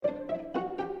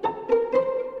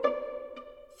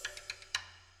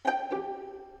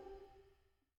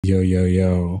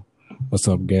Yo. What's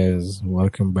up, guys?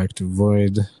 Welcome back to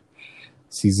Void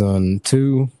Season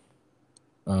 2.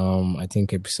 I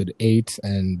think episode 8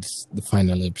 and the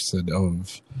final episode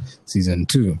of Season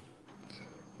 2.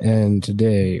 And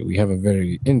today we have a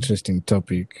very interesting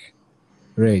topic.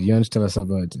 Ray, you want to tell us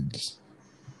about it?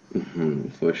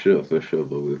 For sure. But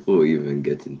before we even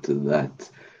get into that,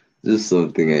 just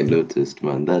something I noticed,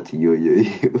 man, that yo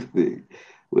thing.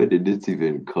 Where did it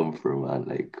even come from, man?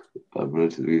 Like, I've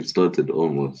noticed we've started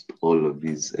almost all of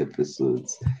these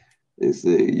episodes. They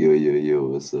say yo,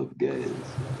 what's up, guys?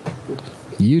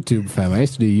 YouTube, fam. I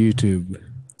used to do YouTube.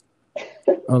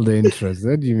 All the intros.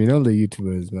 What do you mean? All the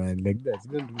YouTubers, man. Like that.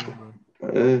 You don't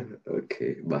remember?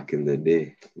 Okay, back in the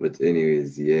day. But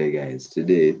anyways, yeah, guys,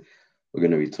 today we're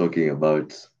going to be talking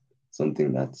about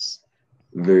something that's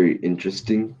very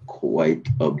interesting, quite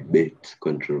a bit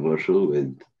controversial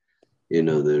with,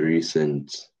 the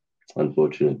recent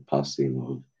unfortunate passing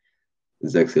of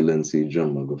His Excellency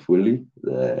John Magufuli,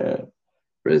 the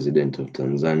president of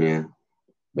Tanzania.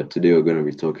 But today we're going to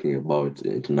be talking about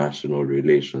international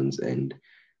relations and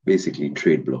basically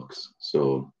trade blocks.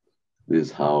 So this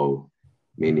is how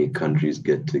many countries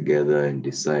get together and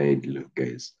decide, look,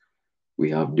 guys, we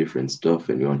have different stuff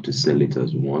and we want to sell it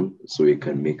as one so we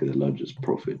can make the largest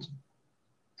profit.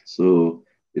 So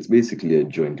it's basically a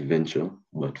joint venture,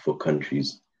 but for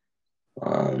countries.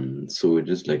 So we'd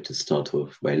just like to start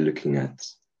off by looking at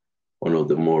one of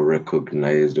the more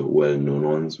recognized or well-known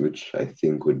ones, which I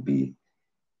think would be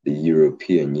the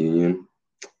European Union.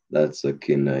 That's like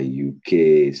in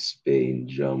UK, Spain,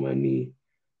 Germany,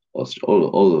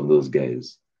 all of those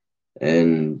guys.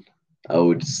 And I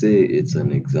would say it's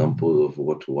an example of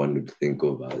what one would think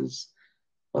of as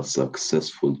a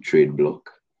successful trade bloc,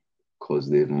 because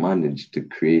they've managed to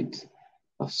create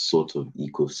a sort of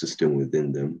ecosystem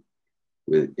within them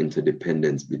with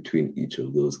interdependence between each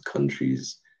of those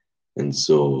countries. And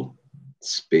so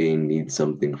Spain needs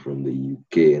something from the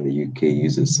UK, and the UK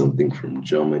uses something from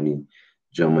Germany.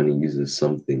 Germany uses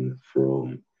something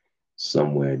from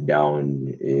somewhere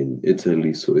down in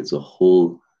Italy. So it's a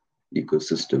whole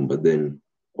ecosystem. But then,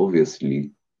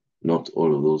 obviously, not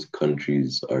all of those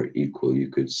countries are equal, you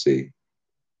could say.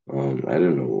 I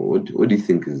don't know. What do you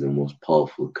think is the most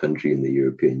powerful country in the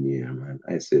European Union, man?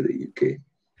 I say the UK.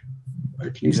 Or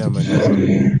at least Germany.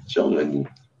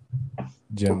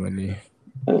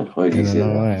 Why do you say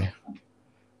that? Why?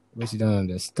 What you don't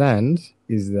understand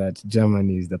is that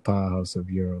Germany is the powerhouse of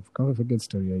Europe. Can't forget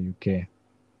story of UK.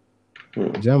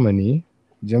 Germany,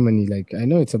 like, I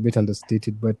know it's a bit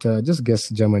understated, but just guess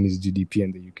Germany's GDP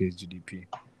and the UK's GDP.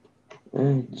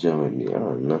 Germany, I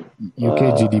don't know.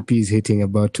 UK GDP is hitting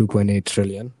about 2.8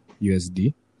 trillion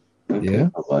USD. Okay, yeah.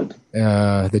 How bad?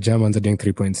 The Germans are doing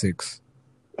 3.6.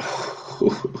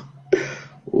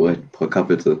 What per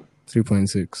capita?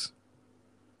 3.6.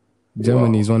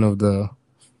 Germany is one of the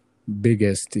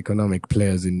biggest economic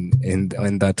players in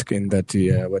that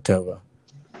whatever.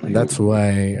 And that's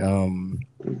why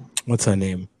what's her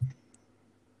name?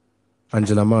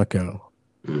 Angela Merkel.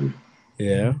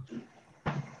 Yeah.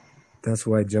 That's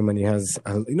why Germany has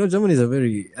Germany is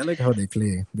I like how they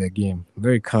play their game.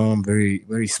 Very calm, very,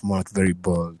 very smart, very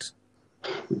bold.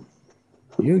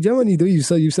 Germany, though, you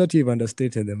sort of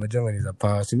understated them, but Germany is a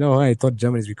power. I thought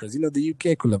Germany is because, the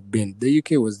UK could have been. The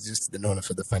UK was just the known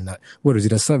for the final. What is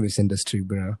it? A service industry,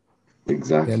 bro.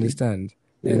 Exactly. You understand?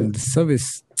 Yeah. And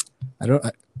service, I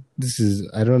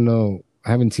don't know. I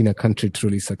haven't seen a country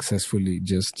truly successfully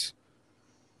just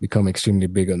become extremely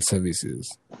big on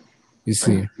services. You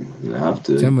see,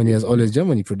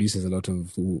 Germany produces a lot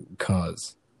of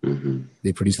cars. Mm-hmm.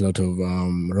 They produce a lot of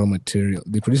raw material.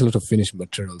 They produce a lot of finished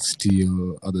material,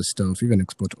 steel, other stuff, even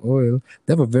export oil.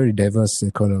 They have a very diverse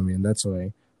economy, and that's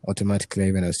why automatically I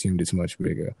even assumed it's much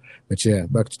bigger. But yeah,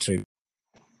 back to trade.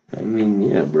 I mean,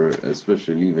 yeah, bro,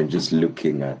 especially even just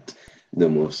looking at the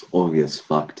most obvious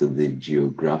factor, the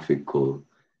geographical,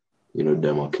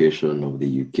 demarcation of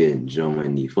the UK and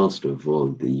Germany. First of all,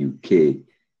 the UK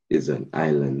is an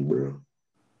island, bro.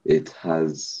 It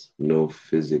has no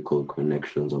physical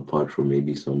connections apart from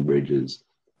maybe some bridges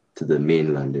to the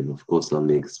mainland. And of course, that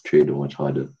makes trade much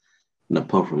harder. And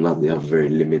apart from that, they have very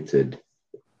limited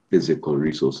physical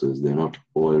resources. They're not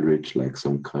oil rich like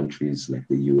some countries like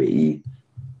the UAE.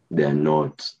 They're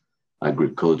not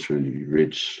agriculturally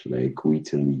rich like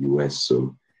wheat in the US.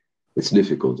 So it's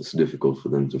difficult. It's difficult for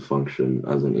them to function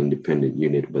as an independent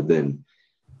unit. But then,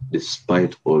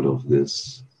 despite all of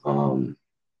this,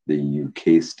 the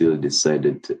UK still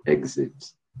decided to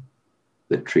exit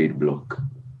the trade bloc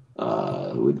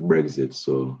with Brexit.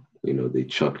 So, they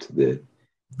chucked the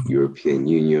European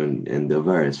Union, and there are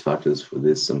various factors for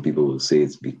this. Some people will say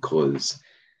it's because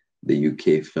the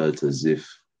UK felt as if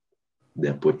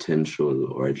their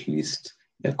potential, or at least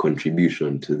their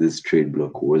contribution to this trade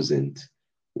bloc, wasn't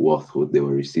worth what they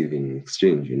were receiving in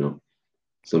exchange, you know.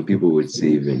 Some people would say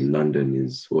even London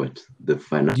is what? The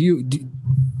financial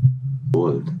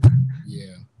world.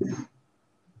 Yeah.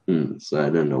 So I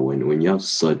don't know, when you have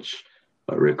such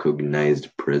a recognized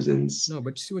presence No,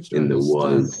 but you see what you in the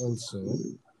understand world. also.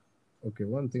 Okay,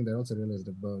 one thing that I also realized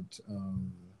about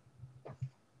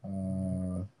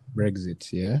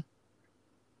Brexit, yeah.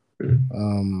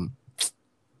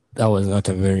 That was not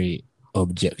a very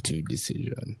objective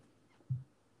decision.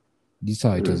 This is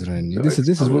how it was run. So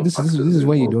This is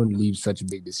why you involved. don't leave such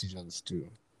big decisions to.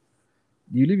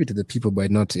 You leave it to the people, but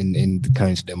not in the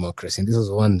current democracy. And this is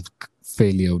one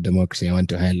failure of democracy I want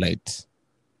to highlight.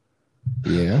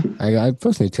 Yeah, I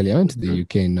personally tell you, I went to the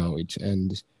UK in Norwich,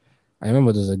 and I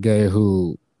remember there's a guy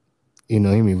who, he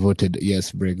voted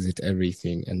yes, Brexit,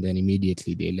 everything, and then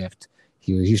immediately they left.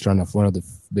 He used to run off one of the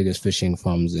biggest fishing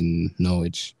farms in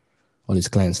Norwich. All his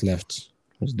clients left.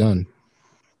 It was done.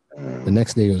 The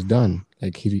next day it was done.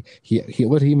 Like he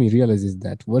what he realized is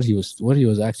that what he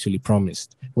was actually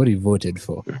promised, what he voted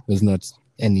for, was not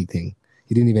anything.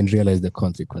 He didn't even realize the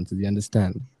consequences. You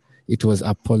understand? It was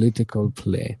a political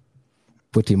play.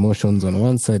 Put emotions on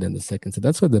one side and the second. So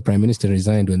that's why the prime minister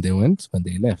resigned when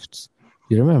they left.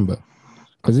 You remember?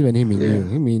 Because even he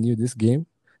knew this game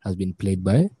has been played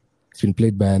by. It's been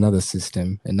played by another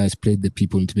system, and now it's played the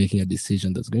people into making a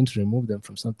decision that's going to remove them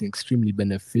from something extremely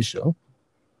beneficial.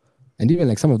 And even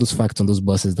like some of those facts on those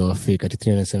buses that were fake, at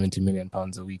 370 million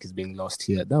pounds a week is being lost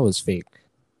here. That was fake.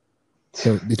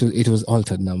 So it was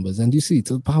altered numbers, and you see,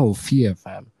 it's a power of fear,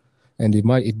 fam. And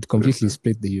it completely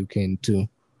split the UK in two.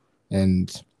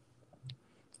 And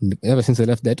ever since I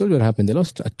left there, I told you what happened. They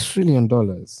lost $1 trillion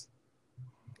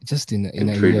just in a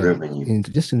trade year. revenue.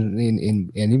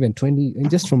 And even 20,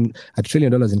 just from $1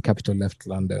 trillion in capital left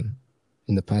London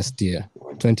in the past year.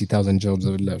 20,000 jobs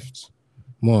have left.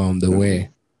 More on the way.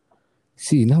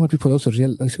 See, now what people also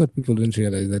realize, what people don't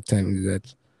realize that time is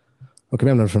that, okay,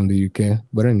 I'm not from the UK,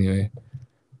 but anyway,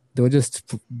 they were just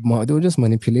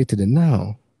manipulated, and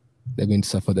now they're going to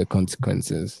suffer the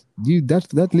consequences.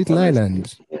 That little island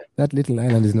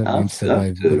is not going to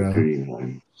survive,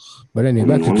 bro. But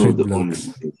anyway, back to trade blocks.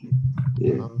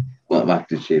 Well, back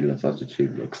to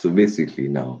trade blocks. So basically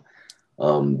now,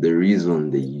 the reason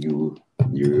the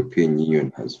European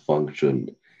Union has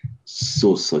functioned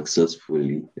so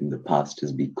successfully in the past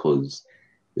is because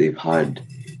they've had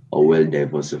a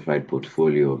well-diversified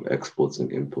portfolio of exports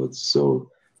and imports. So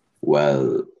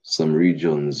while some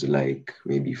regions like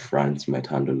maybe France might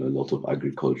handle a lot of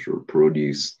agricultural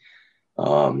produce,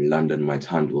 London might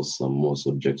handle some more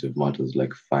subjective matters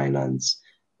like finance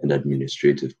and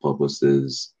administrative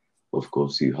purposes. Of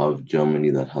course, you have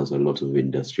Germany that has a lot of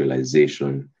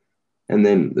industrialization. And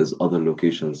then there's other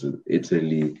locations with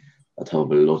Italy that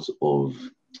have a lot of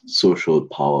social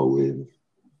power with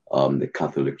the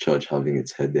Catholic Church having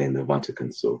its head there in the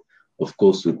Vatican. So, of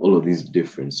course, with all of these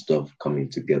different stuff coming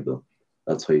together,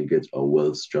 that's how you get a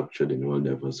well-structured and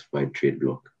well-diversified trade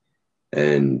bloc.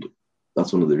 And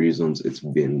that's one of the reasons it's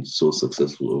been so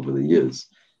successful over the years.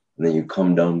 And then you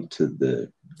come down to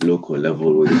the local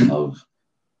level where you have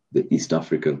the East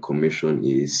African Commission,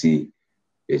 EAC.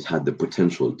 It had the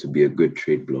potential to be a good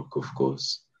trade bloc, of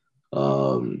course.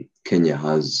 Kenya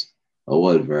has a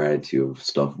wide variety of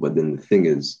stuff, but then the thing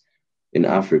is, in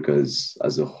Africa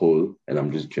as a whole, and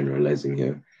I'm just generalizing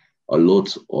here, a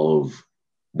lot of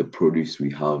the produce we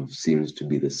have seems to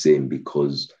be the same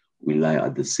because we lie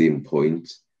at the same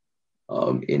point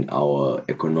in our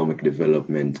economic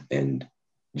development, and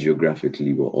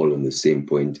geographically we're all on the same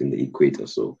point in the equator.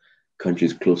 So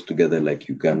countries close together like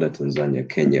Uganda, Tanzania,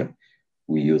 Kenya,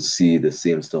 you'll see the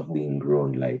same stuff being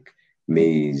grown, like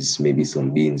maize, maybe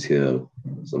some beans here,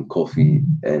 some coffee,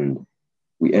 and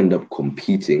we end up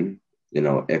competing in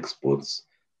our exports.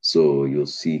 So you'll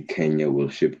see Kenya will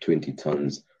ship 20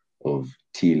 tons of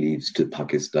tea leaves to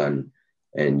Pakistan,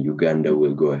 and Uganda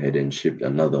will go ahead and ship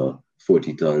another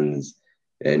 40 tons.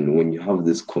 And when you have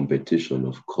this competition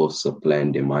of cost, supply,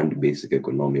 and demand, basic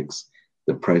economics,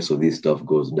 the price of this stuff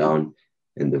goes down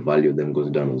and the value of them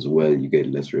goes down as well. You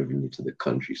get less revenue to the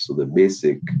country. So the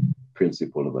basic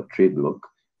principle of a trade bloc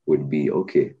would be,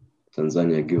 okay,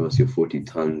 Tanzania, give us your 40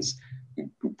 tons, we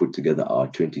put together our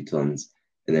 20 tons,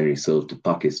 and then we sell to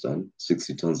Pakistan,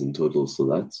 60 tons in total, so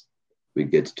that we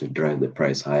get to drive the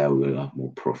price higher, we'll have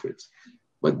more profits.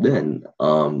 But then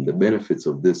the benefits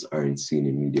of this aren't seen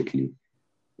immediately.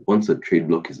 once a trade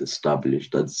block is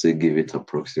established, I'd say give it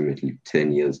approximately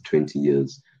 10 years, 20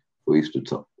 years for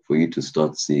you to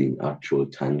start seeing actual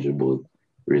tangible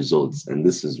results. And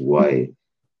this is why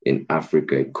in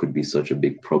Africa it could be such a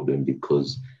big problem,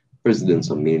 because presidents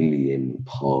are mainly in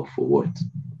power for what,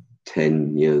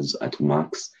 10 years at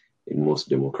max in most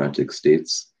democratic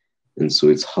states. And so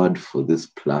it's hard for this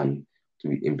plan to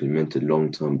be implemented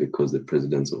long term, because the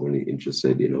presidents are only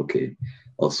interested in, okay,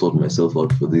 I'll sort myself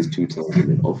out for these 2 times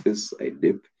in office, I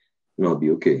dip, and I'll be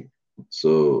okay.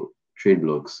 So trade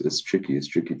blocks is tricky. It's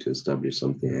tricky to establish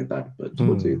something like that. But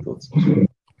what are your thoughts?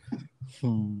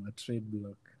 A trade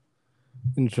block.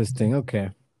 Interesting.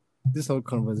 Okay. This whole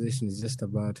conversation is just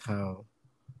about how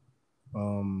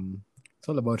it's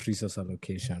all about resource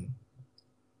allocation.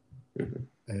 Mhm.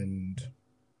 And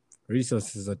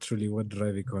resources are truly what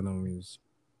drive economies.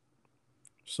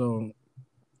 So,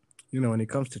 when it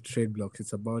comes to trade blocks,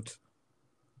 it's about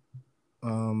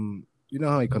you know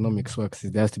how economics works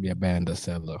is there has to be a buyer and a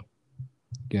seller.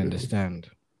 You understand?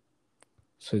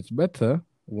 So it's better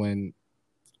when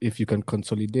if you can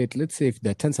consolidate, let's say if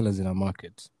there are 10 sellers in a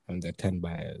market and there are 10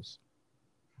 buyers,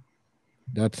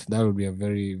 that would be a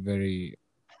very, very,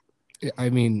 I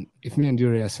mean, if me and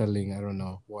Yuri are selling, I don't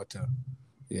know, water,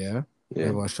 yeah? We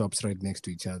have our shops right next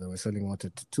to each other. We're selling water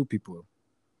to 2 people.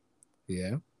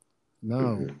 Yeah.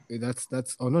 Now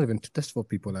that's or not even that's 4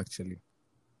 people actually.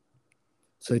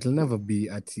 So it'll never be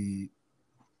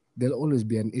there'll always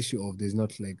be an issue of there's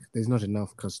not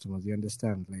enough customers. You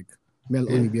understand? Like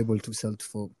I'll only be able to sell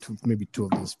to maybe 2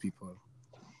 of those people.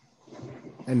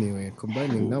 Anyway,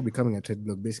 becoming a trade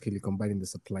block, basically combining the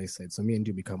supply side. So me and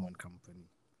you become one company.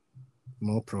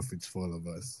 More profits for all of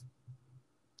us.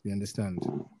 You understand?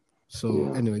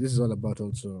 So anyway, this is all about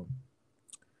also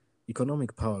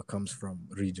economic power comes from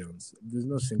regions. There's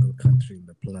no single country in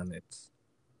the planet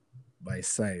by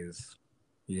size.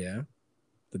 Yeah.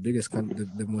 The biggest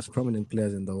the most prominent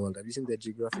players in the world. Have you seen their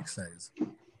geographic size?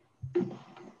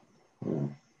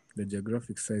 The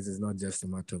geographic size is not just a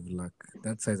matter of luck.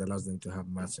 That size allows them to have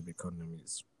massive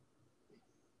economies.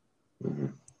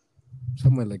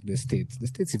 Somewhere like the States,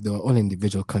 if they were all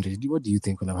individual countries, what do you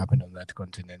think would have happened on that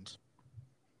continent?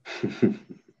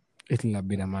 It'll have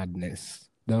been a madness.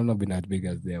 They would not been as big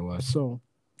as they were. So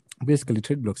basically,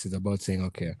 trade blocks is about saying,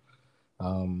 okay,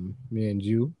 me and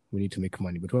you, we need to make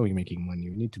money. But why are we making money?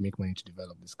 We need to make money to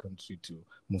develop this country, to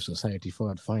move society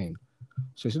forward. Fine.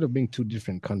 So instead of being 2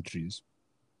 different countries,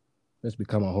 let's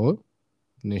become a whole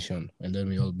nation, and then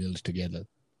we all build together.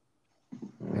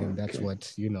 And that's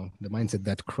what, the mindset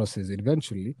that crosses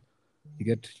eventually. You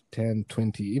get 10,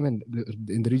 20, even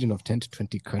in the region of 10 to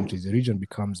 20 countries, the region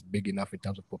becomes big enough in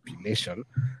terms of population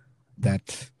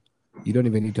that you don't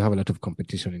even need to have a lot of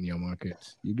competition in your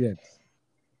market. You get?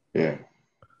 Yeah.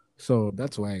 So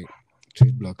that's why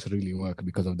trade blocks really work,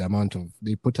 because of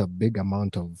they put a big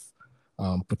amount of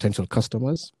potential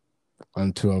customers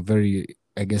onto a very,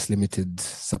 I guess, limited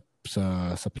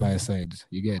supply side.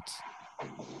 You get?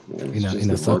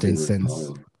 In a certain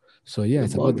sense. So yeah,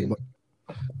 it's about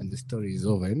and the story is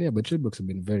over. And yeah, but trade blocks have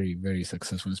been very, very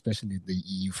successful, especially the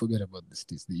EU. Forget about the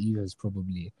States. The EU has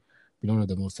probably been one of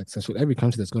the most successful. Every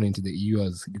country that's gone into the EU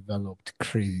has developed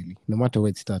crazily, no matter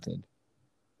where it started.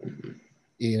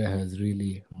 It has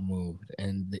really moved,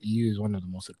 and the EU is one of the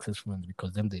most successful ones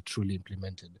because then they truly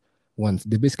implemented. Once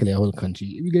they're basically a whole country.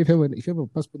 If you have a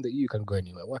passport in the EU, you can go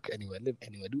anywhere, work anywhere, live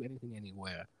anywhere, do anything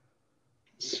anywhere.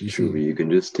 It's true. You can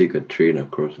just take a train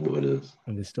across borders.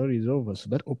 And the story is over. So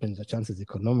that opens the chances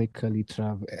economically,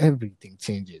 travel, everything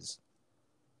changes.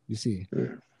 You see?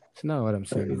 Yeah. So now what I'm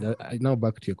saying is that now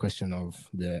back to your question of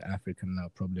the African now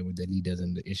problem with the leaders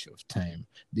and the issue of time.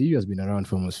 The EU has been around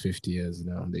for almost 50 years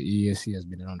now. The EAC has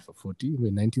been around for 40,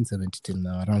 1970 till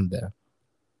now, around there.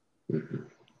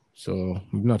 So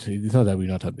it's not that we're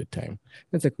not at the time.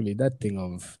 That's actually that thing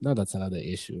of, now that's another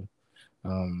issue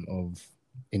of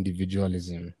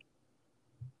individualism.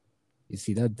 You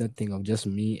see, that thing of just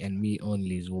me and me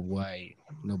only is why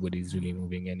nobody's really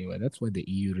moving anywhere. That's why the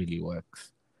EU really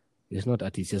works. It's not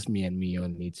that it's just me and me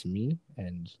only. It's me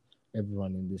and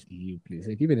everyone in this EU place.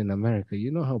 Like even in America,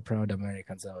 you know how proud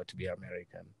Americans are to be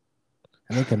American.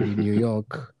 And I can be New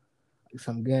York.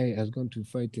 Some guy has gone to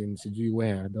fight in Sijui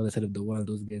where, the other side of the world.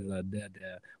 Those guys are there,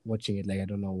 they're watching it like I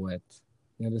don't know what.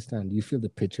 You understand? You feel the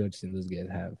patriotism those guys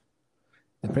have.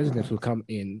 The president will come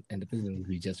in and the president will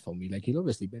be just for me. Like he'll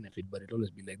obviously benefit, but it'll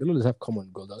always be like, they'll always have common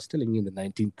goals. I was telling you in the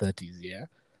 1930s, yeah?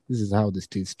 This is how the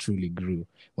states truly grew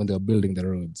when they were building the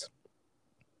roads.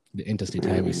 The interstate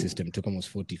highway system took almost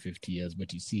 40, 50 years.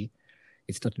 But you see,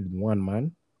 it started with one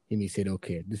man. And he said,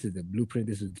 okay, this is the blueprint.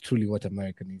 This is truly what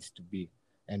America needs to be.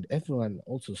 And everyone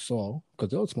also saw, because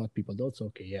they're all smart people, they also,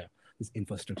 okay, yeah, this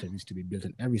infrastructure needs to be built.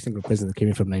 And every single president that came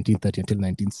in from 1930 until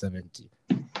 1970,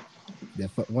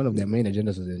 one of their main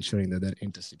agendas was ensuring that that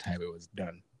interstate highway was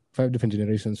done. 5 different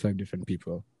generations, 5 different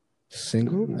people.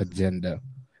 Single agenda.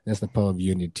 That's the power of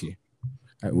unity.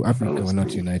 Africa, we're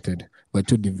not united. We're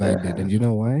too divided. And you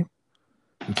know why?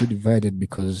 We're too divided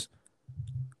because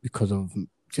of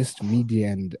just media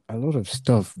and a lot of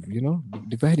stuff.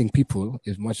 Dividing people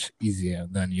is much easier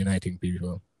than uniting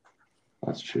people.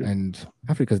 That's true. And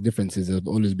Africa's differences have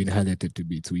always been highlighted to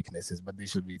be its weaknesses, but they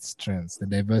should be its strengths. The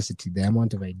diversity, the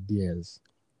amount of ideas,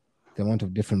 the amount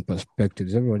of different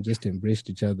perspectives. Everyone just embraced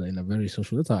each other in a very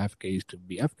social. That's how Africa used to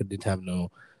be. Africa didn't have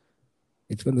no.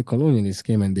 It's when the colonialists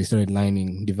came and they started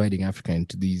dividing Africa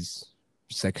into these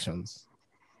sections.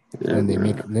 Yeah, And they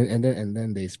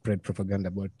then they spread propaganda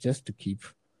about just to keep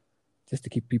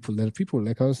people. There are people,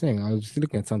 like I was saying, I was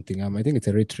looking at something. I think it's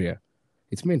Eritrea.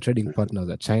 Its main trading partners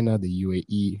are China, the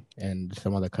UAE, and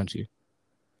some other country.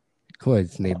 Who are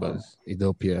its neighbors?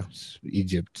 Ethiopia,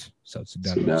 Egypt, South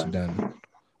Sudan,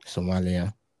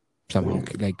 Somalia. Something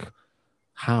like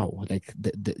how? Like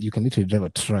you can literally drive a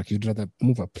truck. You'd rather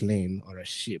move a plane or a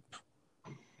ship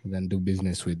than do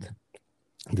business with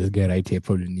this guy right here.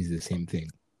 Probably needs the same thing.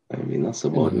 I mean, that's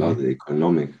about now the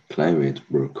economic climate,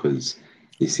 bro, because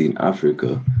you see in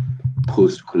Africa,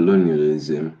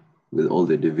 post-colonialism, with all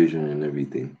the division and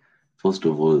everything, first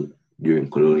of all, during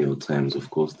colonial times, of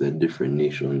course, there are different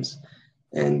nations,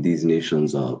 and these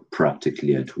nations are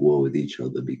practically at war with each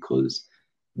other because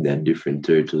there are different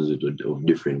territories of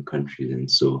different countries. And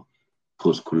so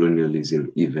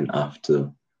post-colonialism, even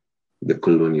after the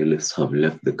colonialists have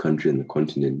left the country and the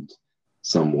continent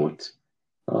somewhat,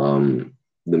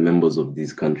 the members of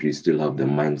these countries still have the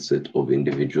mindset of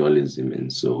individualism.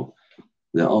 And so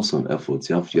there are some efforts.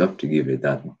 You have to give it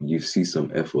that. You see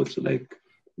some efforts like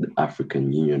the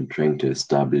African Union trying to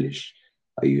establish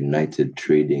a united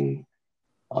trading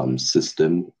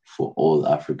system for all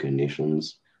African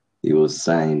nations. It was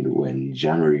signed when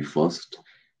January 1st,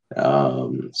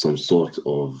 some sort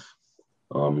of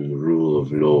rule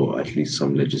of law, at least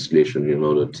some legislation in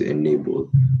order to enable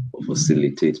or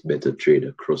facilitate better trade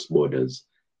across borders.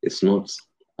 It's not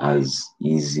as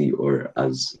easy or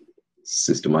as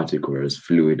systematic or as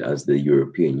fluid as the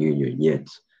European Union yet.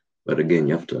 But again,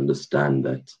 you have to understand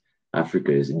that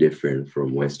Africa is different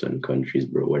from Western countries,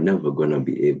 bro. We're never going to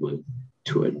be able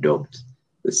to adopt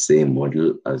the same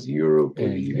model as Europe or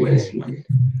the US, man.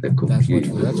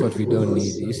 That's what we don't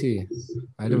need. You see,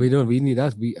 we need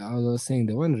that. I was saying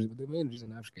the main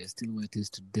reason Africa is still where it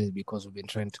is today because we've been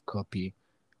trying to copy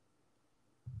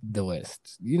the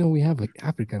West.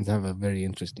 Africans have a very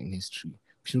interesting history.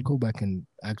 We should go back and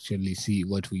actually see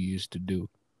what we used to do.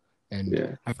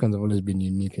 And Africans have always been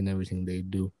unique in everything they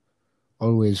do,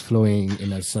 always flowing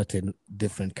in a certain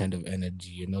different kind of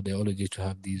energy. They always used to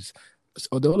have these.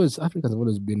 Africans have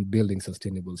always been building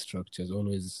sustainable structures,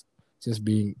 always just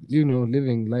being,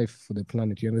 living life for the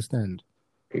planet. You understand?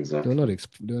 Exactly.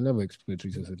 They'll never exploit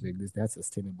resources like this. That's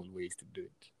sustainable ways to do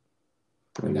it.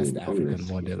 And that's the African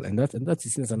model. And that's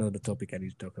another topic I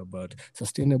need to talk about.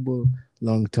 Sustainable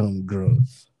long-term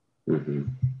growth. Mm-hmm.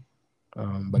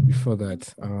 But before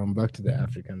that, back to the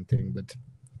African thing. But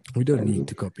we don't need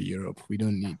to copy Europe. We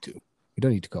don't need to. We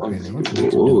don't need to copy anyone. What we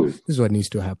need to do, this is what needs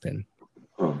to happen.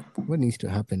 What needs to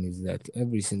happen is that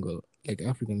every single,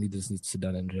 African leaders need to sit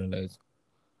down and realize,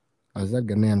 as that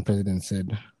Ghanaian president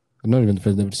said, not even the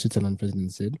president, but Switzerland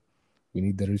president said, we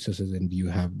need the resources and you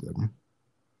have them.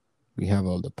 We have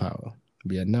all the power.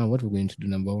 But now what we're going to do,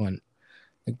 number one,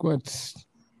 what,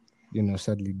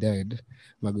 sadly died,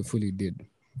 Magufuli did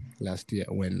last year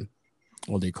when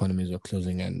all the economies were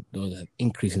closing and there was an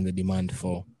increase in the demand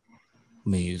for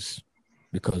maize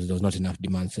because there was not enough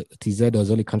demand. So TZ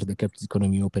was only country that kept the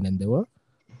economy open, and they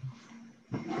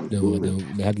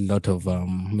had a lot of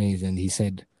maize, and he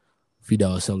said, feed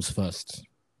ourselves first,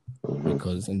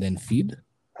 and then feed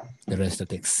the rest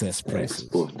at excess prices.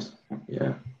 Export.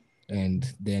 Yeah. And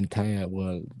the entire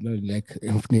world,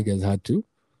 niggas had to.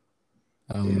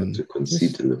 They had to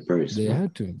concede in the price. They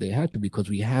had to because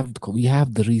we have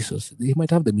the resource. They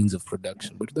might have the means of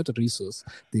production, but without a resource,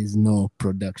 there's no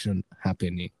production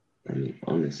happening. I mean,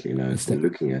 honestly, now if we're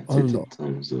looking at it in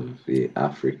terms of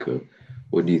Africa,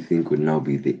 what do you think would now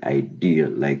be the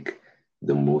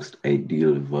most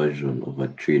ideal version of a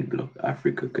trade bloc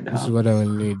Africa could have? This is what I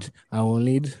will need. I will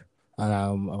need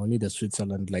a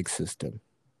Switzerland-like system.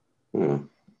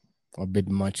 A bit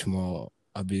much more.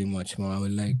 I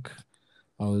would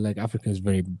like Africa is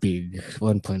very big,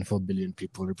 1.4 billion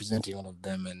people, representing all of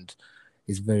them, and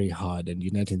is very hard, and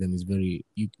uniting them is very.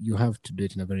 You have to do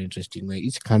it in a very interesting way.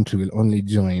 Each country will only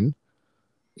join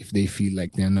if they feel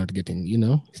like they're not getting.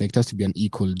 It's like it has to be an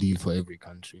equal deal for every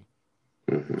country.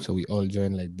 So we all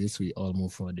join like this. We all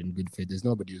move forward in good faith. There's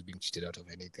nobody who's being cheated out of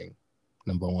anything.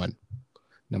 Number one.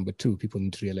 Number two, people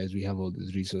need to realize we have all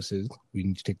these resources. We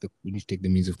need to take the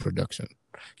means of production.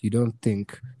 You don't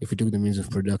think if we took the means of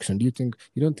production, you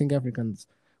don't think Africans,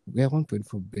 we are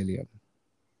 1.4 billion.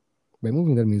 By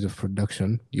moving that means of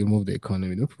production, you move the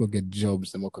economy. The more people get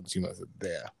jobs, the more consumers are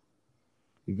there.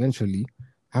 Eventually,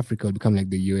 Africa will become like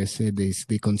the USA.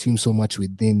 They consume so much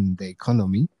within the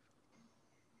economy.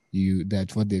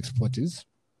 That what they export is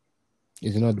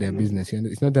not their business.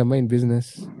 It's not their main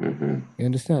business. You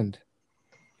understand?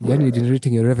 You're only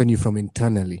generating your revenue from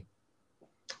internally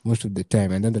most of the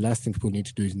time. And then the last thing people need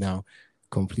to do is now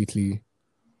completely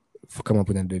come up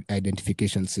with an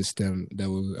identification system that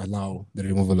will allow the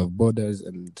removal of borders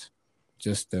and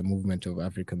just the movement of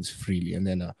Africans freely. And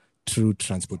then a true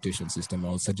transportation system.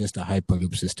 I would suggest a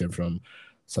Hyperloop system from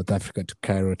South Africa to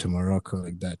Cairo to Morocco,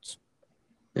 like that.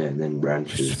 Yeah, and then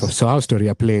branches. So our story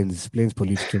are planes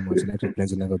pollute too much. Electric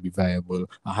planes will never be viable.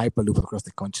 A Hyperloop across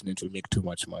the continent will make too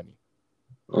much money.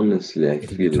 Honestly, I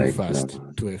feel like fast,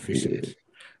 too efficient. Yeah,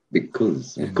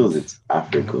 because it's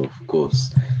Africa, of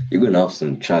course, you're gonna have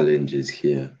some challenges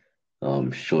here,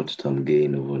 short-term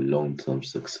gain over long-term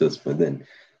success. But then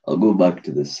I'll go back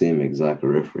to the same exact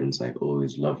reference I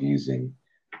always love using.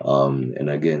 And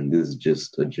again, this is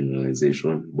just a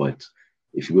generalization, but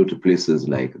if you go to places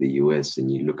like the US and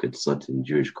you look at certain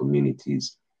Jewish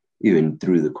communities, even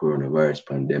through the coronavirus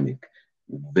pandemic,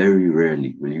 very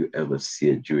rarely will you ever see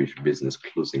a Jewish business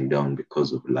closing down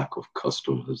because of lack of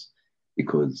customers.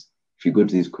 Because if you go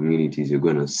to these communities, you're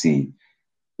going to see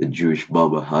the Jewish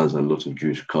barber has a lot of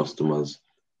Jewish customers,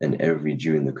 and every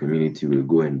Jew in the community will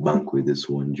go and bank with this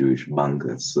one Jewish bank.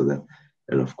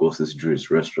 And of course, this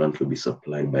Jewish restaurant will be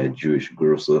supplied by a Jewish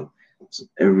grocer. So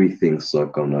everything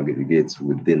circumnavigates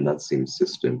within that same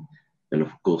system. And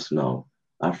of course, now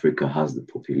Africa has the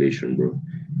population, bro.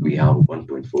 We have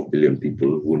 1.4 billion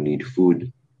people who need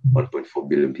food, 1.4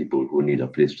 billion people who need a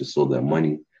place to store their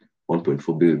money,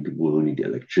 1.4 billion people who need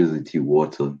electricity,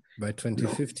 water. By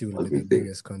 2050, we'll be the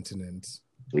biggest continent.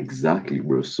 Exactly,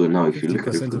 bro. So now if you look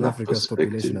at it from of that Africa's perspective,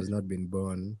 population has not been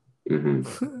born.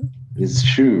 It's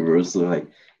true, bro. So like,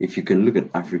 if you can look at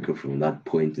Africa from that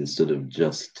point instead of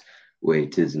just where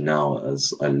it is now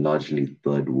as a largely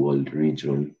third world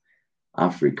region,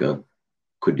 Africa,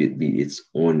 could it be its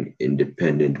own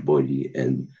independent body?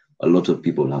 And a lot of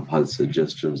people have had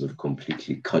suggestions of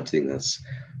completely cutting us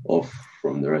off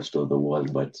from the rest of the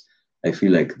world. But I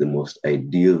feel like the most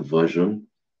ideal version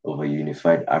of a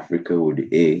unified Africa would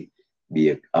be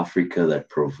an Africa that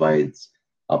provides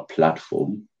a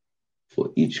platform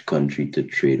for each country to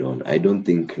trade on. I don't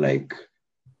think like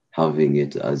having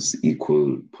it as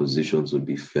equal positions would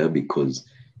be fair, because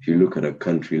if you look at a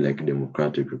country like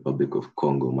Democratic Republic of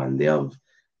Congo, man, they have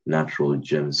natural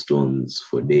gemstones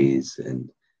for days, and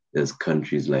there's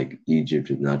countries like Egypt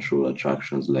with natural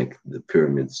attractions like the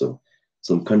pyramids. So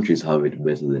some countries have it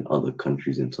better than other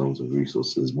countries in terms of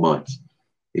resources. But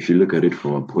if you look at it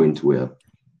from a point where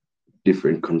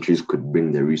different countries could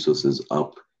bring their resources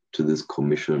up to this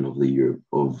commission of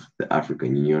the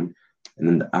African Union, and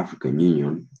then the African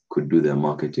Union could do their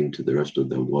marketing to the rest of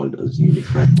the world as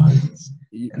unified balance.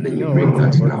 And then you bring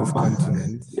that in our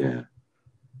continent. Yeah.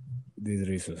 There's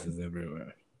resources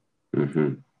everywhere.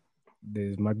 Mm-hmm.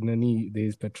 There's manganese,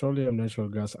 there's petroleum, natural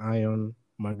gas, iron,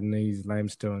 manganese,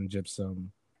 limestone,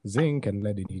 gypsum, zinc, and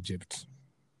lead in Egypt.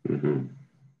 Mm-hmm.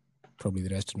 Probably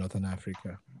the rest of Northern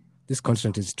Africa. This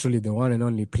continent is truly the one and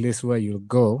only place where you'll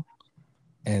go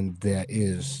and there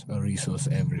is a resource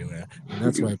everywhere. And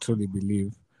that's why I truly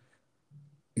believe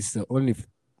it's the only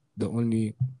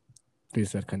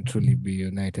place that can truly be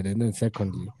united. And then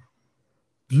secondly,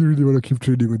 do you really want to keep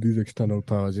trading with these external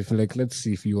powers? If let's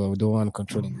see, if you are the one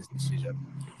controlling this decision,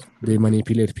 they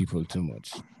manipulate people too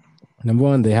much. Number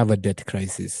one, they have a debt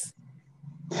crisis.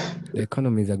 The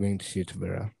economies are going to shit,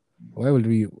 bro. Why would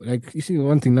we, you see,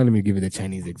 one thing, now let me give you the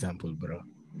Chinese example, bro.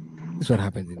 This is what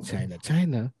happens in China.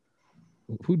 China,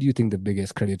 who do you think the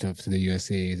biggest creditor to the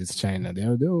USA is? It's China. They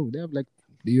have the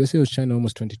USA owes China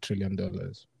almost $20 trillion.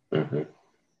 Mm-hmm.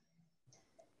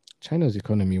 China's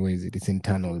economy, where is it? It's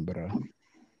internal, bro.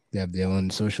 They have their own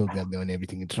social, they have their own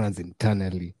everything. It runs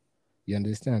internally. You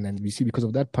understand? And we see because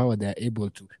of that power, they're able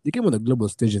to. They came on the global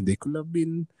stage and they could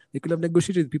have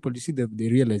negotiated with people. You see, they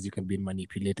realize you can be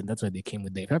manipulated. That's why they came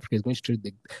with that. If Africa is going to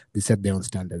trade, they set their own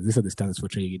standards. These are the standards for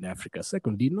trading in Africa.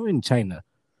 Secondly, in China,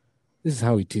 This is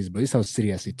how it is, but this is how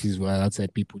serious it is while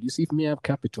outside people. You see, if me have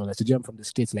capital, as a jump from the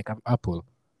States, like I'm Apple,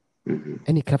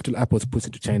 any capital Apple's put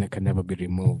into China can never be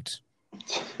removed.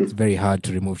 It's very hard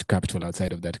to remove capital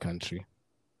outside of that country.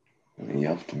 You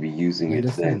have to be using You it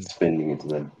there, understand? spending it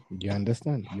there. You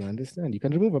understand? You understand? You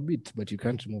can remove a bit, but you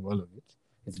can't remove all of it.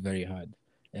 It's very hard.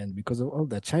 And because of all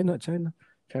that, China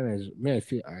is, may I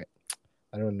feel,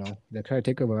 I don't know. They're trying to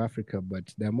take over Africa, but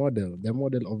their model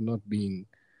of not being,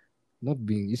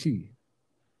 you see,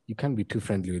 you can't be too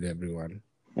friendly with everyone.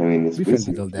 I mean, it's Be friends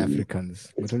with all the basically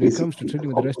Africans. it's But when it comes to basically trading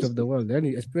the with the rest of the opposite. world, then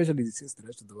especially since the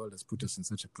rest of the world has put us in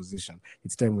such a position,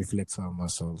 it's time we flex our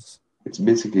muscles. It's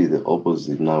basically the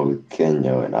opposite now with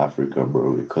Kenya and Africa,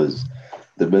 bro. Because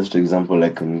the best example I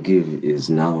can give is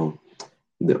now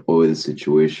the oil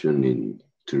situation in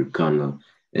Turkana,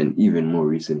 and even more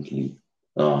recently,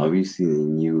 have you seen a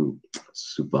new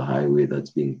super highway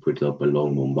that's being put up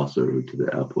along Mombasa Road to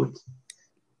the airport?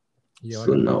 Yeah, what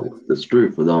So now about it? the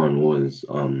story for that one was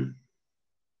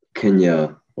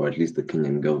Kenya, or at least the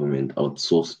Kenyan government,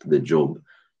 outsourced the job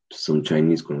to some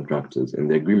Chinese contractors, and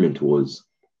the agreement was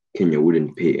Kenya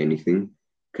wouldn't pay anything.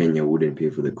 Kenya wouldn't pay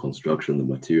for the construction, the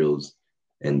materials,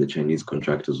 and the Chinese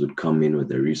contractors would come in with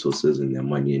their resources and their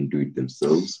money and do it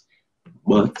themselves.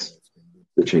 But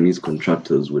the Chinese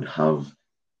contractors would have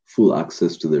full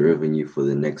access to the revenue for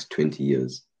the next 20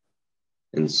 years.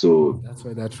 And so That's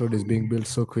why that road is being built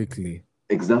so quickly.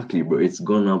 exactly, bro. It's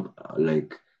gone up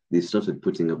like they started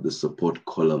putting up the support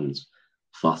columns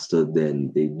faster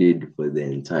than they did for the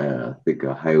entire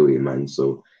Thika highway, man.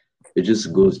 So it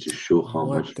just goes to show how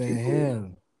What much the people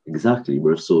hell? exactly,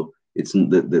 bro. So it's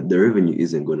the revenue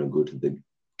isn't gonna go to the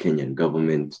Kenyan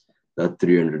government. That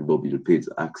 300 bob you'll pay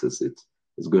to access it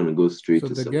is gonna go straight So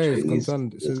to the some guy is Chinese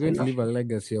concerned. So he's going to leave a multinational.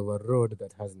 legacy of a road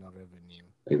that has no revenue.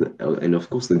 And of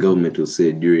course, the government will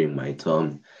say during my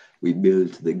term, we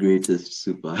built the greatest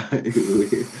super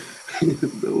highway in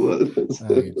the world.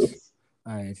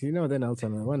 All right. You know, then also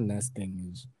one last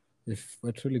thing is, if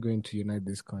we're truly going to unite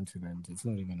this continent, it's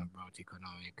not even about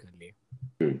economically.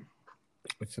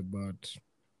 It's about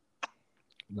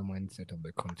the mindset of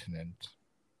the continent.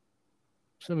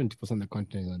 70% of the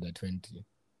continent is under 20.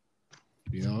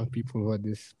 You know, people who are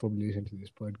this probably listen to this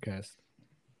podcast.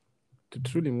 To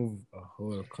truly move a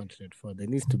whole continent forward, there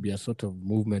needs to be a sort of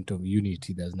movement of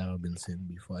unity that's never been seen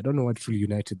before. I don't know what truly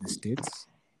united the states.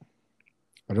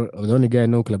 The only guy I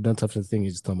know could have done such a thing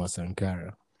is Thomas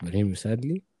Sankara. But him,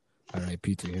 sadly,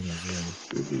 RIP to him as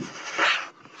well.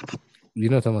 You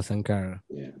know Thomas Sankara?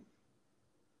 Yeah.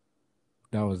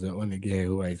 That was the only guy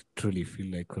who I truly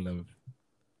feel like could have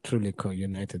truly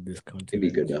united this Maybe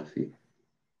continent. Gaddafi.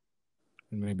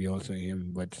 And maybe also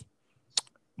him. But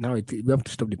now we have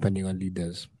to stop depending on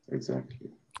leaders.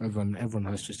 Exactly. Everyone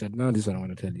has to start. Now this is what I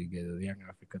want to tell you guys, the young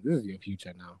Africans. This is your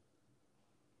future now.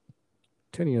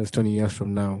 10 years, 20 years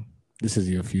from now, this is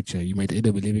your future. You might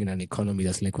either be living in an economy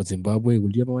that's like what Zimbabwe.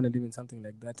 Would you ever want to live in something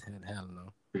like that? Hell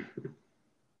no.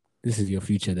 This is your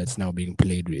future that's now being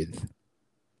played with.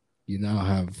 You now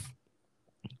have,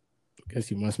 I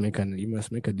guess you must make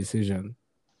a decision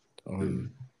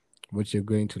on what you're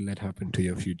going to let happen to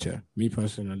your future. Me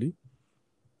personally,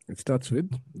 it starts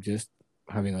with just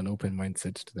having an open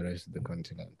mindset to the rest of the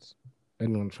continent.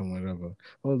 Anyone from wherever.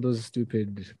 All those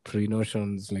stupid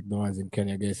pre-notions like the ones in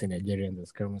Kenya, guys, and Nigerians,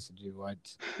 as Kermit do what?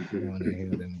 I don't want to hear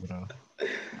them, bro.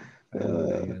 I don't want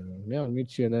to hear them. Yeah, I'll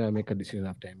meet you and then I'll make a decision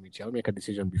after I meet you. I'll make a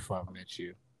decision before I've met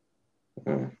you.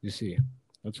 You see,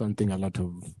 that's one thing a lot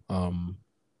of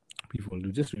people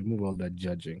do. Just remove all that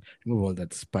judging, remove all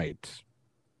that spite.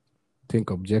 Think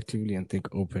objectively and think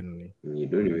openly. You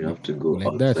don't even have to go like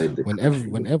outside that. the country.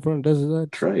 When everyone does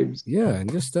that, Tribes. yeah,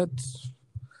 and just start.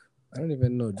 I don't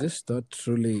even know. Just start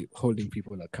truly holding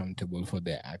people accountable for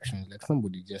their actions. Like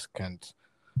somebody just can't.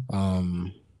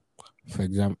 For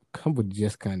example, somebody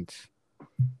just can't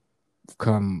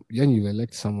come. When you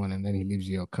elect someone and then he leaves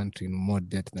your country in more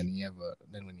debt than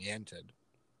when he entered.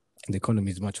 The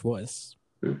economy is much worse.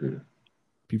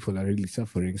 People are really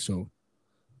suffering. So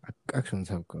actions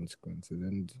have consequences,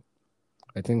 and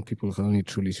I think people can only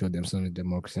truly show themselves in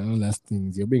democracy. And the last thing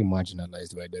is you're being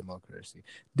marginalized by democracy.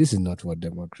 This is not what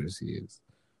democracy is.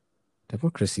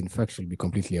 Democracy, in fact, should be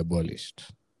completely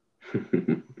abolished.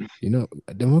 You know,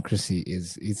 democracy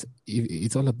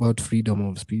it's all about freedom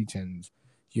of speech, and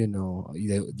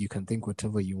you can think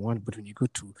whatever you want. But when you go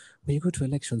to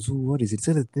elections, what is it? It's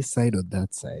either this side or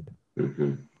that side.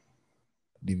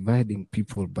 Dividing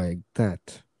people by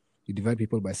that, you divide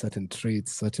people by certain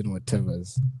traits, certain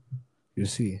whatevers. You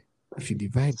see, if you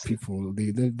divide people,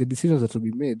 the decisions that will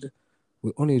be made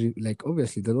will only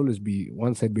obviously there'll always be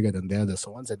one side bigger than the other,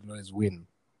 so one side will always win.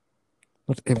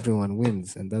 Not everyone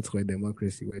wins, and that's why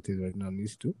democracy, where it is right now,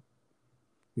 needs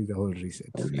a whole reset.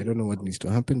 I don't know what needs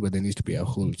to happen, but there needs to be a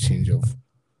whole change of,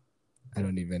 I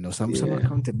don't even know, some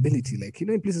accountability. Like, you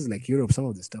know, in places like Europe, some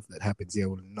of the stuff that happens here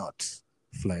will not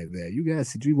fly there. You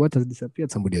guys, what has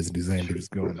disappeared? Somebody has designed it. It's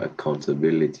gone.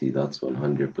 Accountability, that's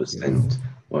 100%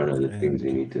 one of the things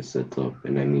we need to set up.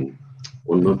 And I mean,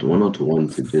 we're not one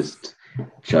to just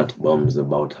chat bombs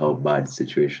about how bad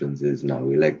situations is now.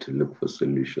 We like to look for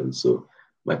solutions. So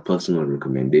my personal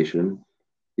recommendation,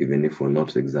 even if we're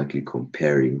not exactly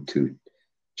comparing to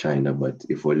China, but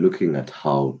if we're looking at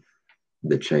how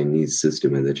the Chinese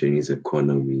system and the Chinese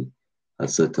economy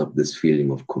has set up this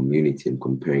feeling of community and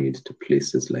comparing it to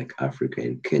places like Africa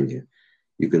and Kenya,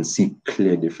 you can see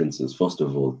clear differences. First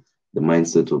of all, the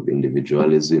mindset of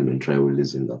individualism and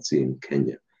tribalism that's here in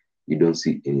Kenya. You don't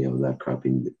see any of that crap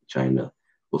in China.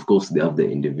 Of course, they have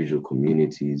their individual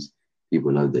communities.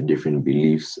 People have their different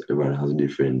beliefs. Everyone has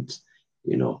different,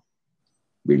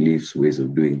 beliefs, ways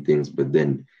of doing things. But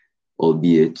then,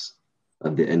 albeit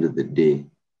at the end of the day,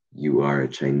 you are a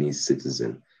Chinese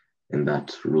citizen, and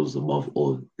that rules above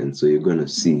all. And so you're going to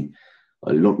see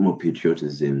a lot more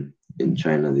patriotism in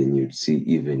China than you'd see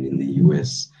even in the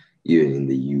US, even in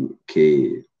the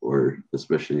UK, or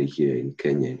especially here in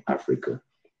Kenya and Africa.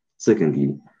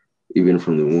 Secondly, even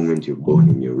from the moment you're born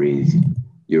and you're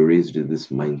raised with this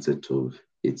mindset of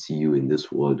it's you in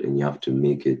this world and you have to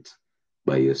make it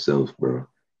by yourself, bro.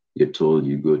 You're told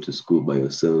you go to school by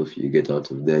yourself, you get out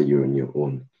of there, you're on your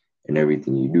own, and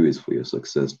everything you do is for your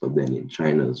success. But then in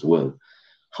China as well,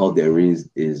 how they're raised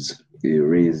is they're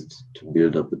raised to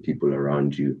build up the people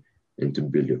around you and to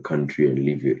build your country and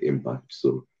leave your impact.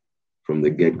 So from the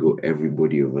get-go,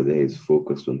 everybody over there is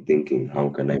focused on thinking, how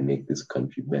can I make this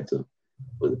country better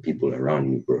for the people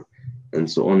around me, bro? And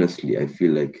so honestly, I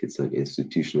feel like it's an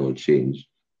institutional change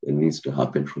that needs to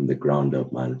happen from the ground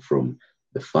up, man, from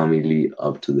the family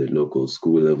up to the local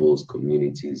school levels,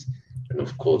 communities, and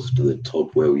of course to the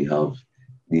top where we have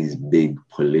these big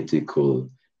political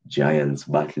giants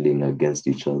battling against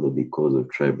each other because of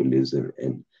tribalism.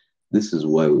 And this is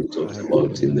why we talked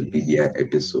about in the BDI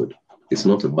episode. It's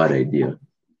not a bad idea,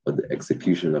 but the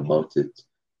execution about it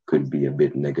could be a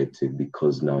bit negative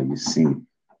because now you see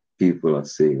people are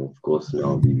saying, of course,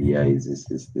 now BBI is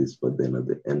this, but then at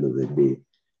the end of the day,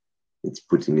 it's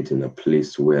putting it in a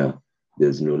place where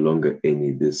there's no longer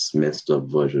this messed up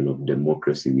version of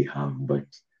democracy we have, but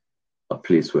a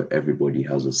place where everybody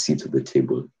has a seat at the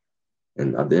table.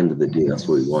 And at the end of the day, that's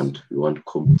what we want. We want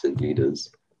competent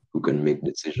leaders who can make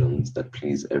decisions that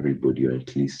please everybody, or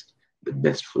at least the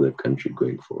best for the country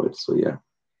going forward. So yeah.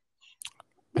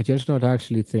 I just not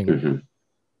actually think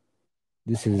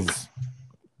this is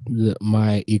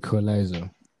my equalizer.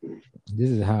 This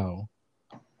is how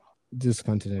this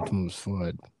continent moves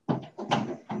forward.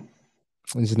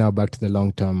 This is now back to the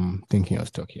long-term thinking I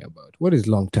was talking about. What is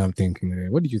long-term thinking, Ray?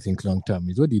 What do you think long-term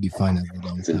is? What do you define as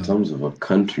long-term? In terms of a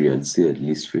country, I'd say at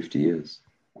least 50 years.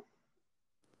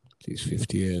 At least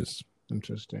 50 years.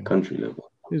 Interesting. Country level.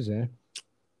 Is there?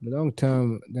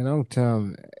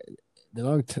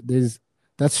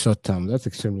 That's short term. That's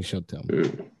extremely short term.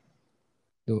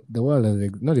 The world has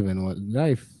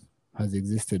life has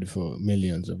existed for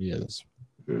millions of years.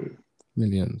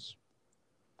 Millions.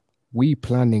 We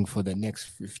planning for the next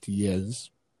 50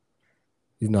 years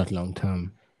is not long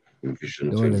term. The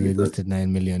world has existed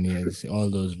 9 million years, all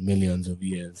those millions of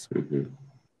years.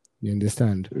 You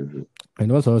understand?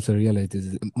 And also realize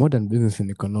is modern business and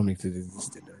economics has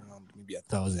existed around maybe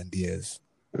 1,000 years,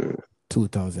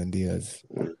 2,000 years.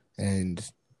 And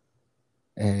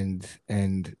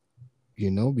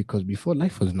because before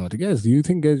life was not. Guys, do you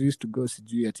think guys used to go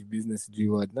at business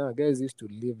what? No, guys used to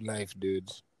live life,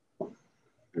 dude.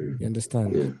 You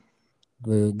understand? Yeah.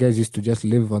 The guys used to just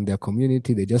live on their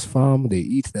community. They just farm, they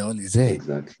eat, they all is there.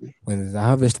 Exactly. When it's a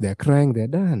harvest, they're crying, they're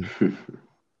done.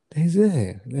 They're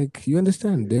there. Like, you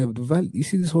understand? You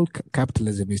see, this whole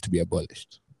capitalism needs to be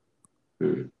abolished.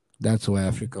 That's why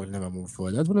Africa will never move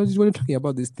forward. That's when you're talking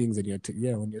about these things and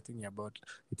when you're thinking about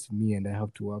it's me and I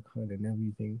have to work hard and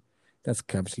everything. That's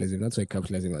capitalism. That's why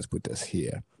capitalism has put us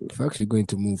here. If we're actually going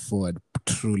to move forward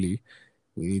truly,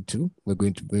 we're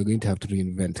going to have to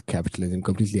reinvent capitalism,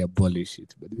 completely abolish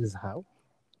it. But this is how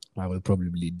I will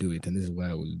probably do it, and this is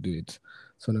why I will do it.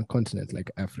 So on a continent like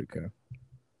Africa,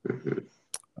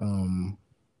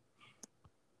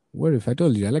 what if I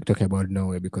told you I like talking about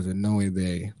Norway, because in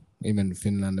Norway even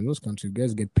Finland and those countries,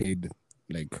 guys get paid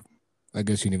like, I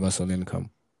guess, universal income.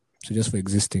 So just for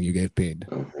existing, you get paid.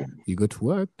 You go to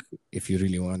work if you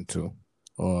really want to,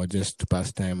 or just to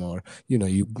pass time, or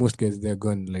most guys, they're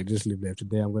going like just live there.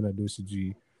 Today I'm gonna do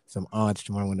some art.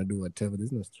 Tomorrow I want to do whatever.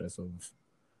 There's no stress of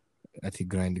at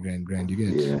grind. You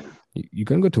get. Yeah. You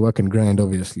can go to work and grind.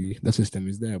 Obviously, the system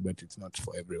is there, but it's not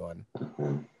for everyone.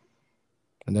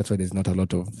 And that's why there's not a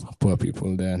lot of poor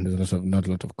people there, and there's not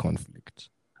a lot of conflict.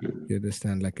 You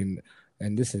understand?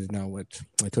 And this is now what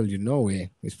I told you.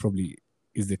 Norway is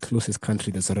the closest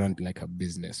country that's run like a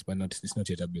business, but it's not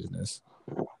yet a business.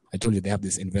 I told you they have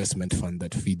this investment fund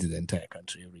that feeds the entire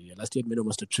country every year. Last year it made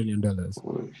almost $1 trillion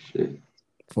Oh, shit.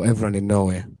 for everyone in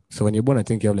Norway. So when you're born, I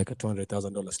think you have like a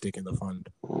 $200,000 stake in the fund.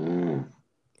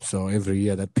 So every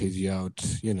year that pays you out,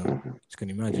 you can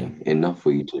imagine. Enough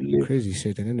for you to live. Crazy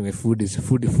shit. And anyway, food is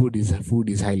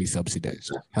highly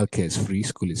subsidized. Healthcare is free,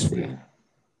 school is free. Yeah.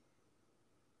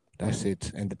 That's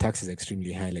it. And the tax is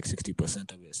extremely high, like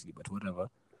 60%, obviously, but whatever.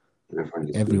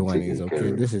 Everyone is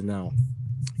okay. This is now,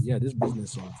 this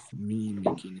business of me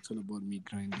making, it's all about me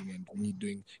grinding and me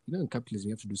doing, in capitalism,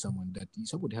 you have to do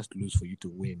somebody has to lose for you to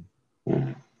win.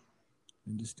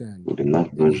 Understand? In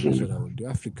that version. That's what I would do.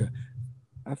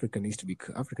 Africa needs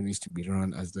to be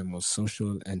run as the most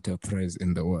social enterprise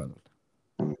in the world.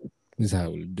 This is how I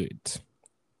will do it.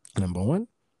 Number one,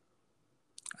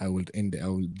 I will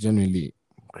generally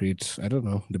create,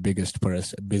 the biggest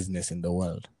business in the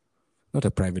world. Not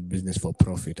a private business for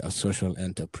profit, a social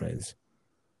enterprise.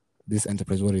 This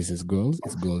enterprise, what is its goals?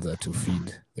 Its goals are to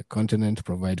feed the continent,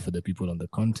 provide for the people on the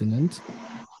continent,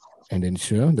 and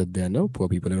ensure that there are no poor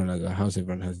people. Everyone has a house,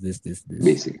 everyone has this.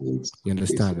 Basically. You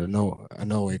understand? A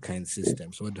no kind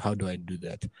system. So how do I do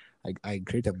that? I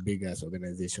create a big-ass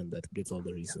organization that gets all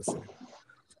the resources.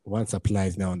 One supply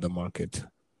is now on the market.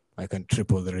 I can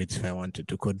triple the rates if I wanted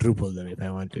to, quadruple them if I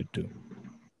wanted to.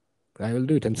 I will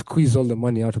do it and squeeze all the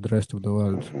money out of the rest of the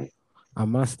world.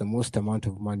 Amass the most amount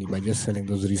of money by just selling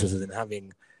those resources and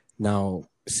having now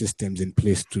systems in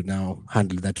place to now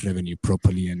handle that revenue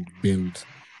properly and build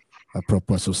a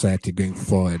proper society going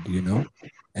forward,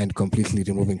 and completely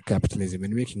removing capitalism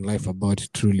and making life about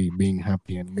truly being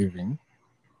happy and living.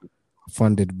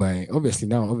 Funded by, obviously,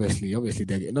 not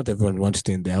everyone wants to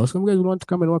stay in their house. Some guys want to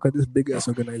come and work at this big ass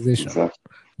organization.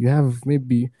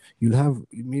 Exactly.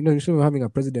 Instead of having a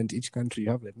president each country,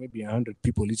 you have like maybe 100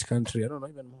 people each country. I don't know,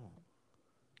 even more.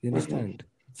 You understand?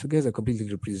 So guys are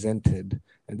completely represented,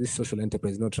 and this social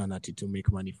enterprise is not run at it to make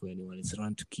money for anyone. It's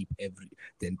run to keep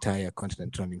the entire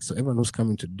continent running. So everyone who's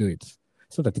coming to do it,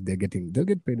 so that they'll get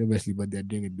paid obviously, but they're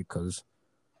doing it because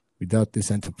without this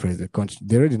enterprise,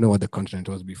 they already know what the continent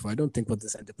was before. I don't think what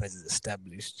this enterprise is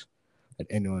established that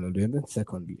anyone will do. And then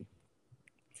secondly,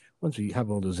 once we have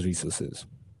all those resources,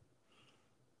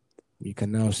 we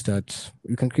can now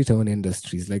create our own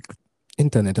industries like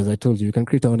internet. As I told you, you can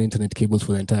create our own internet cables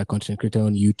for the entire continent, create our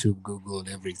own YouTube, Google,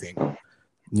 everything.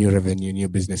 New revenue, new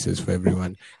businesses for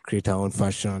everyone, create our own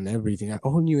fashion, everything,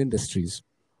 all new industries.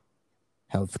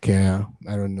 Healthcare,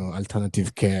 I don't know,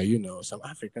 alternative care, some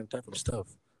African type of stuff.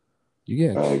 You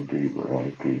get? I agree, bro. I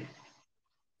agree.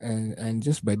 And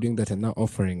just by doing that and now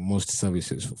offering most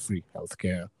services for free,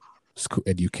 healthcare, school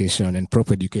education, and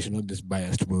proper education, not this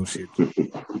biased bullshit.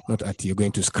 Not at you're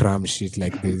going to scram shit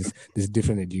like this. There's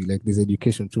different there's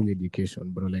education, truly education,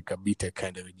 bro, like a BTEC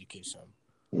kind of education.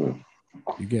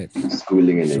 You get?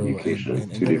 Schooling and education,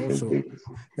 and two different things.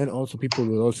 Then also people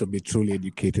will also be truly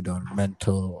educated on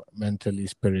mentally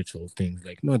spiritual things,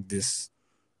 like not this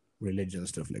religion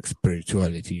stuff, like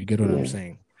spirituality. You get what I'm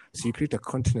saying? So you create a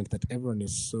continent that everyone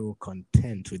is so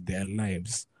content with their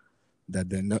lives that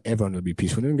everyone will be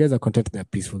peaceful. When guys are content and they're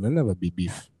peaceful, there'll never be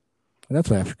beef. And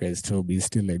that's why Africa is still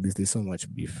like this. There's so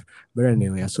much beef. But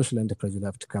anyway, a social enterprise will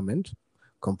have to come and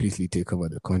completely take over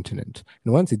the continent.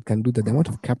 And once it can do that, the amount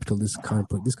of capital this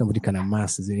company can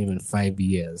amass is in even 5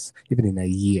 years, even in a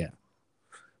year.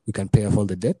 We can pay off all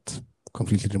the debt,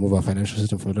 completely remove our financial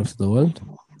system from the rest of the world,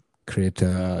 create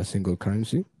a single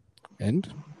currency,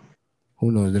 and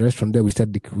who knows, the rest from there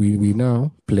we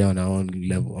now play on our own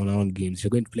level, on our own games. If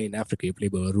you're going to play in Africa, you play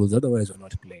by our rules, otherwise we're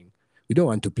not playing. We don't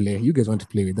want to play. You guys want to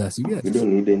play with us. You get? We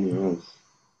don't need any rules.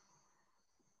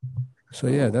 So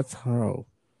that's how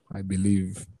I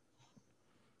believe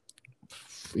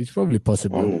it's probably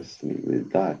possible. Honestly,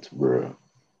 with that, bro,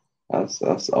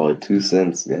 that's our 2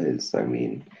 cents, guys. I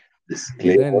mean,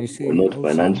 disclaimer, we're not also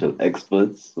financial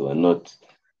experts. We're not.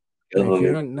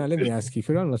 Now let me ask you: if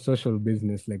you run a social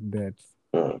business like that,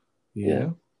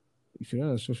 if you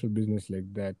run a social business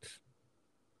like that,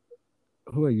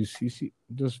 who are you? You see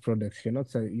those products. You're not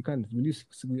selling. You can't.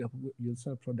 You'll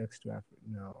sell products to Africa?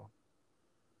 No.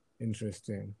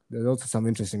 Interesting. There's also some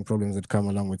interesting problems that come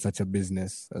along with such a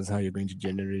business as how you're going to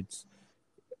generate.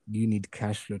 Do you need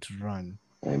cash flow to run?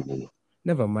 I mean,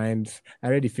 never mind. I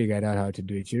already figured out how to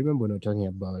do it. You remember when we were talking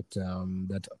about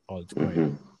that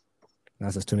altcoin?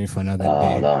 That's a story for another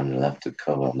day. That one we'll have to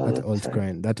cover another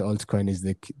time. That altcoin is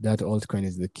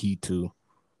the key to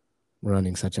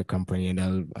running such a company, and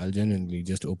I'll genuinely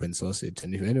just open source it.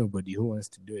 And if anybody who wants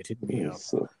to do it, hit me up.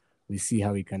 So, we see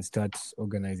how we can start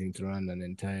organizing to run an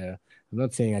entire. I'm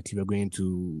not saying that we're going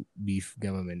to beef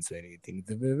governments or anything.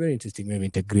 It's very, very interesting way of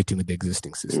integrating with the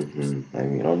existing systems. I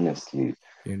mean, honestly,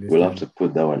 we'll have to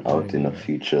put that one out in a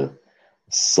future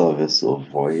service or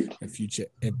void. A future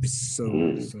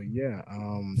episode. So yeah,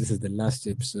 this is the last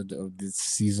episode of this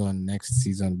season. Next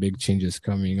season, big changes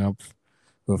coming up.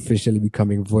 We're officially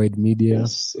becoming Void Media.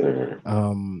 Yes, sir.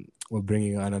 We're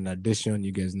bringing on an addition.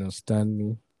 You guys know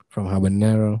Stanley from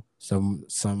Habanero. Some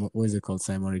what is it called?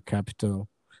 Simori Capital,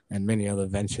 and many other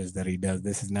ventures that he does.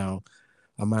 This is now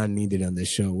a man needed on the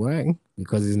show. Why?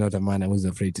 Because he's not a man who's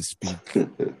afraid to speak.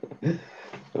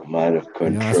 A man of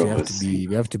controversy.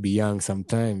 We have to be young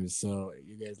sometimes. So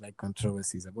you guys like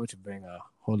controversies. I'm about to bring a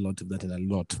whole lot of that and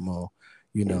a lot more.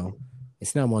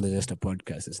 It's now more than just a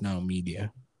podcast. It's now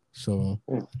media. So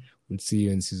we'll see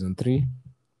you in season 3.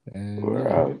 And we're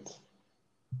out.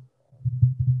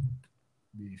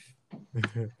 Beef.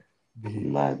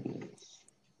 Madness.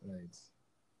 Right.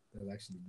 That'll actually